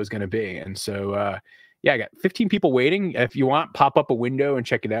video is going to be. And so, yeah, I got 15 people waiting. If you want, pop up a window and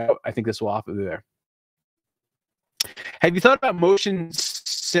check it out. I think this will offer there. Have you thought about motion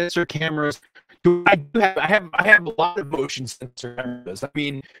sensor cameras? I have a lot of motion sensor cameras. I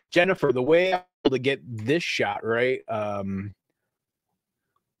mean, Jennifer, the way I'm able to get this shot right.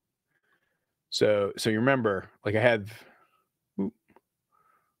 So you remember, like, I have.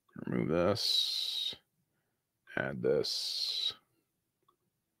 Remove this. Add this.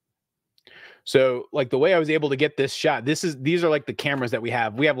 So, like, the way I was able to get this shot, these are like the cameras that we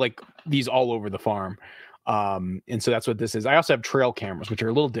have. We have like these all over the farm. And so that's what this is. I also have trail cameras, which are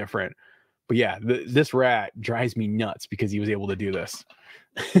a little different. But yeah, this rat drives me nuts because he was able to do this.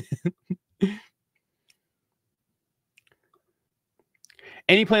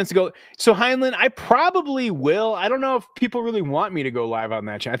 Any plans to go? So Heinlein, I probably will. I don't know if people really want me to go live on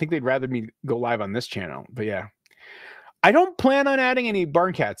that channel. I think they'd rather me go live on this channel. But yeah, I don't plan on adding any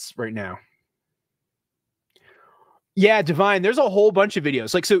barn cats right now. Yeah, Divine, there's a whole bunch of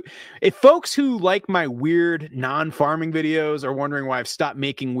videos. Like, so if folks who like my weird non-farming videos are wondering why I've stopped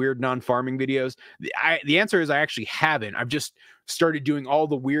making weird non-farming videos, the answer is I actually haven't. I've just started doing all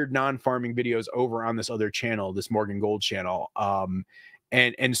the weird non-farming videos over on this other channel, this Morgan Gold channel.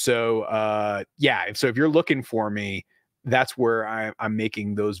 And so, yeah, so if you're looking for me, that's where I'm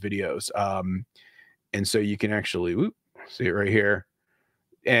making those videos. And so you can actually see it right here.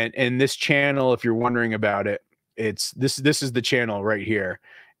 And this channel, if you're wondering about it, it's this is the channel right here.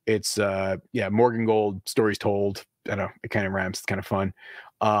 It's yeah, Morgan Gold Stories Told. I know it kind of rhymes. It's kind of fun.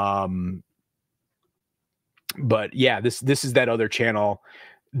 But yeah, this is that other channel.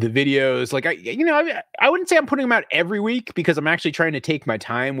 The videos, like, I wouldn't say I'm putting them out every week because I'm actually trying to take my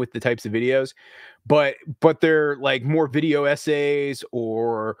time with the types of videos, but they're like more video essays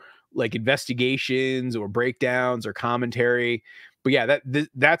or like investigations or breakdowns or commentary. But yeah,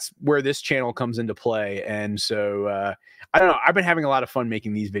 that's where this channel comes into play. And so I don't know, I've been having a lot of fun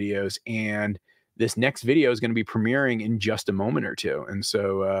making these videos, and this next video is going to be premiering in just a moment or two. And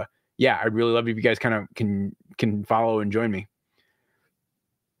so yeah, I'd really love if you guys kind of can follow and join me.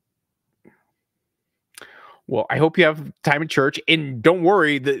 Well, I hope you have time at church, and don't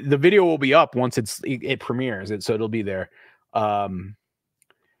worry, the video will be up once it premieres, so it'll be there.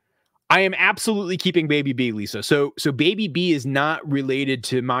 I am absolutely keeping Baby B, Lisa. So Baby B is not related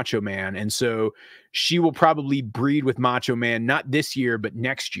to Macho Man, and so she will probably breed with Macho Man, not this year, but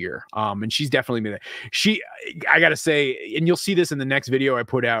next year. And she's definitely been I gotta say, and you'll see this in the next video I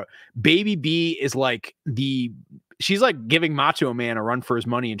put out, Baby B is like she's like giving Macho Man a run for his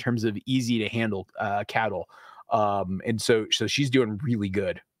money in terms of easy to handle cattle. And so she's doing really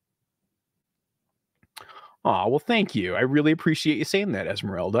good. Oh, well, thank you. I really appreciate you saying that,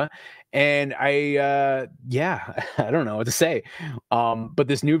 Esmeralda. And yeah, I don't know what to say. But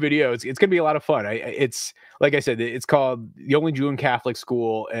this new video, it's gonna be a lot of fun. It's like I said, it's called The Only Jew in Catholic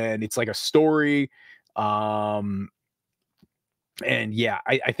School, and it's like a story. Um, and yeah,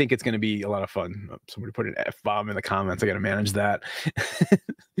 I think it's gonna be a lot of fun. Somebody put an F-bomb in the comments. I gotta manage that.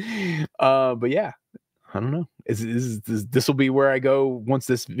 But yeah, I don't know. This will be where I go once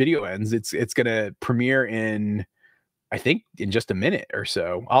this video ends. It's gonna premiere in, I think, in just a minute or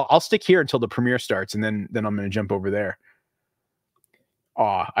so. I'll stick here until the premiere starts, and then I'm gonna jump over there.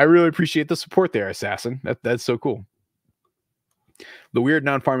 Aw, I really appreciate the support there, Assassin. That's so cool. The weird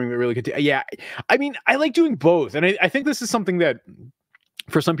non-farming that really could. Yeah, I mean, I like doing both, and I think this is something that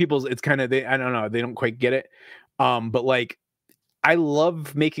for some people it's kind of I don't know, they don't quite get it. But like, I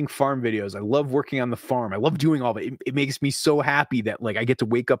love making farm videos. I love working on the farm. I love doing all of it. It makes me so happy that like I get to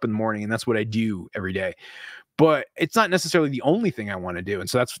wake up in the morning and that's what I do every day. But it's not necessarily the only thing I want to do. And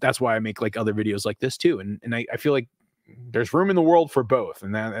so that's why I make like other videos like this too. And I feel like there's room in the world for both.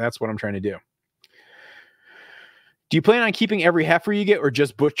 And that's what I'm trying to do. Do you plan on keeping every heifer you get or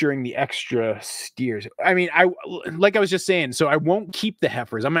just butchering the extra steers? I mean, like I was just saying, so I won't keep the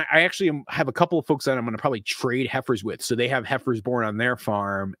heifers. I actually have a couple of folks that I'm going to probably trade heifers with. So they have heifers born on their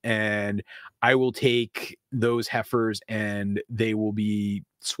farm, and I will take those heifers and they will be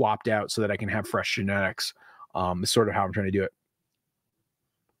swapped out so that I can have fresh genetics. Is sort of how I'm trying to do it.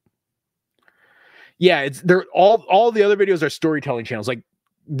 Yeah, they're all the other videos are storytelling channels. Like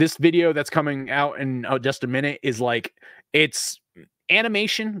this video that's coming out in just a minute is like, it's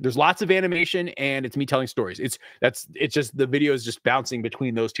animation. There's lots of animation, and it's me telling stories. It's just the video is just bouncing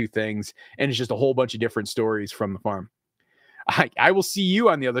between those two things, and it's just a whole bunch of different stories from the farm. I will see you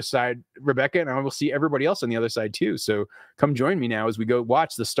on the other side, Rebecca, and I will see everybody else on the other side too. So come join me now as we go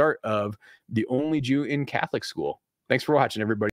watch the start of The Only Jew in Catholic School. Thanks for watching, everybody.